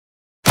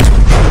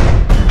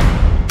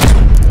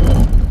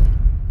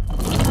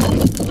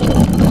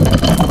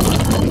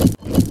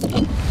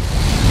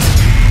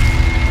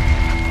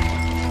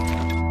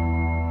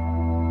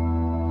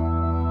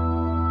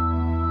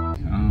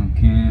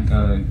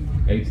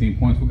18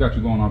 points. What got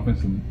you going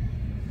offensively?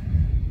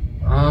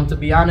 To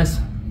be honest,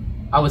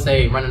 I would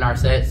say running our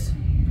sets,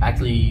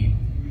 actually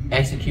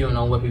executing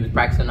on what we was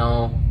practicing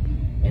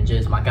on, and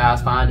just my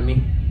guys finding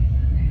me.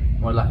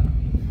 More like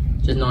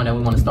just knowing that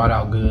we want to start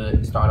out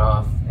good, start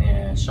off,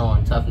 and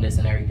showing toughness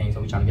and everything.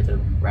 So we're trying to get to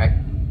the rack.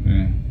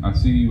 Yeah, I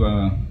see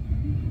you.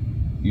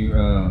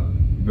 You're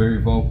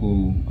very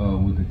vocal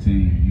with the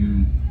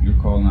team. You're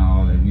calling out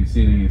all that. We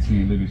see it in your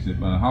senior leadership.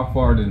 How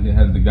far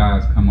has the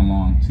guys come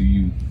along to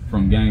you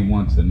from game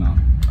one to now?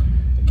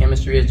 The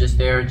chemistry is just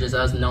there, just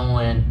us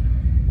knowing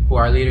who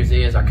our leaders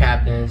is, our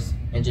captains,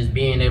 and just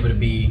being able to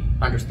be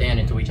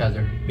understanding to each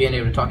other, being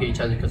able to talk to each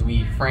other because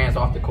we friends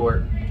off the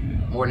court,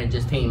 more than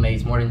just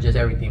teammates, more than just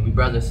everything. We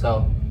brothers,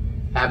 so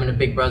having a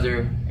big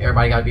brother,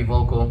 everybody got to be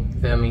vocal,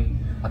 you feel me?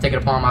 I take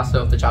it upon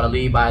myself to try to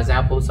lead by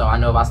example, so I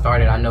know if I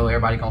started, I know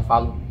everybody gonna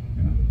follow.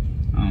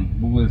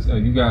 What was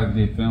you guys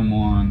did film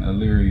on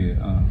Elyria?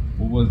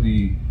 What was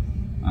the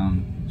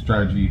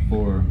strategy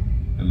for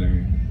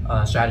Elyria?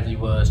 Strategy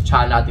was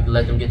try not to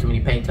let them get too many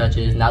paint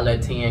touches, not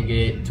let 10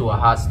 get to a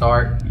hot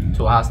start, and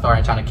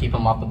trying to keep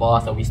them off the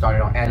ball. So we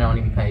started on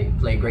Anthony,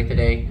 played great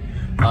today.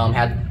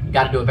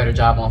 Got to do a better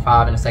job on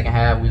 5 in the second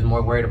half. We was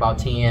more worried about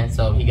 10,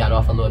 so he got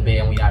off a little bit,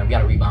 and we got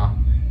to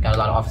rebound. Got a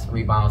lot of offensive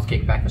rebounds,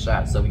 kick back for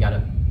shots, so we got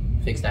to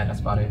fix that.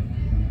 That's about it.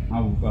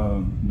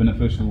 How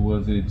beneficial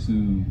was it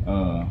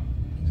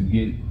to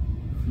get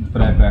for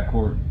that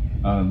backcourt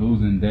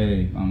losing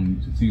day?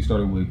 So you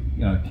started with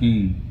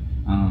King.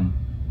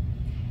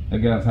 That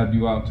guys helped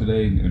you out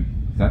today. Is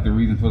that the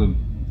reason for the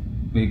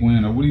big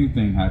win, or what do you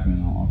think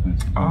happened on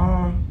offense?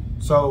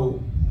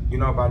 So,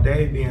 by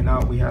Dave being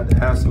out, we had to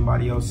have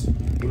somebody else,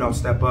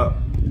 step up.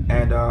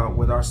 And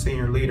with our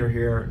senior leader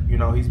here,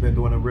 he's been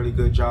doing a really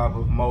good job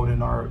of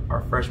molding our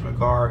freshman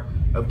guard,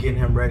 of getting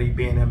him ready,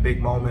 being in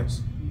big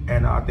moments.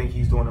 And I think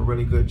he's doing a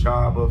really good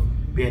job of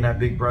being that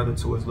big brother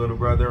to his little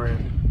brother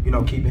and,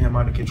 keeping him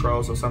under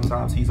control. So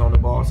sometimes he's on the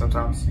ball,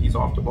 sometimes he's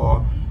off the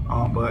ball.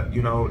 But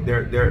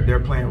they're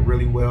playing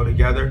really well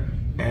together,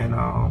 and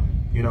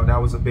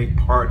that was a big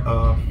part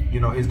of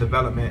his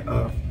development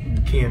of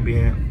Ken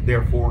being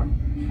there for him.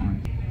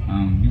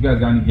 You guys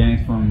got any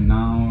games from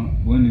now?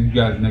 When do you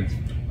guys next?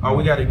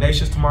 We got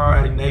Ignatius tomorrow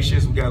at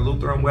Ignatius. We got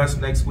Lutheran West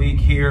next week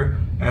here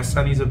at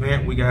Sonny's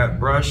event. We got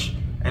Brush,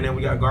 and then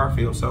we got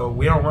Garfield. So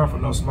we don't run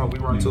from no smoke. We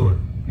run to it.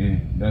 Yeah,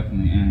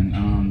 definitely. And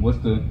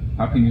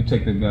how can you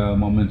take the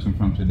momentum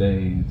from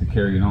today to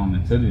carry it on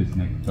into this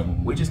next couple?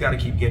 We just got to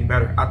keep getting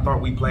better. I thought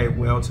we played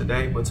well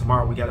today, but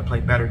tomorrow we got to play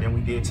better than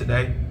we did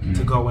today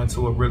to go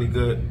into a really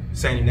good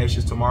St.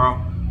 Ignatius tomorrow.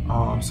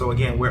 So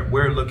again,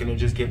 we're looking to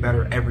just get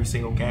better every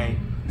single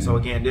game. So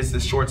again, this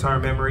is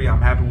short-term memory.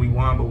 I'm happy we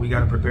won, but we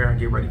got to prepare and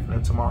get ready for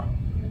them tomorrow.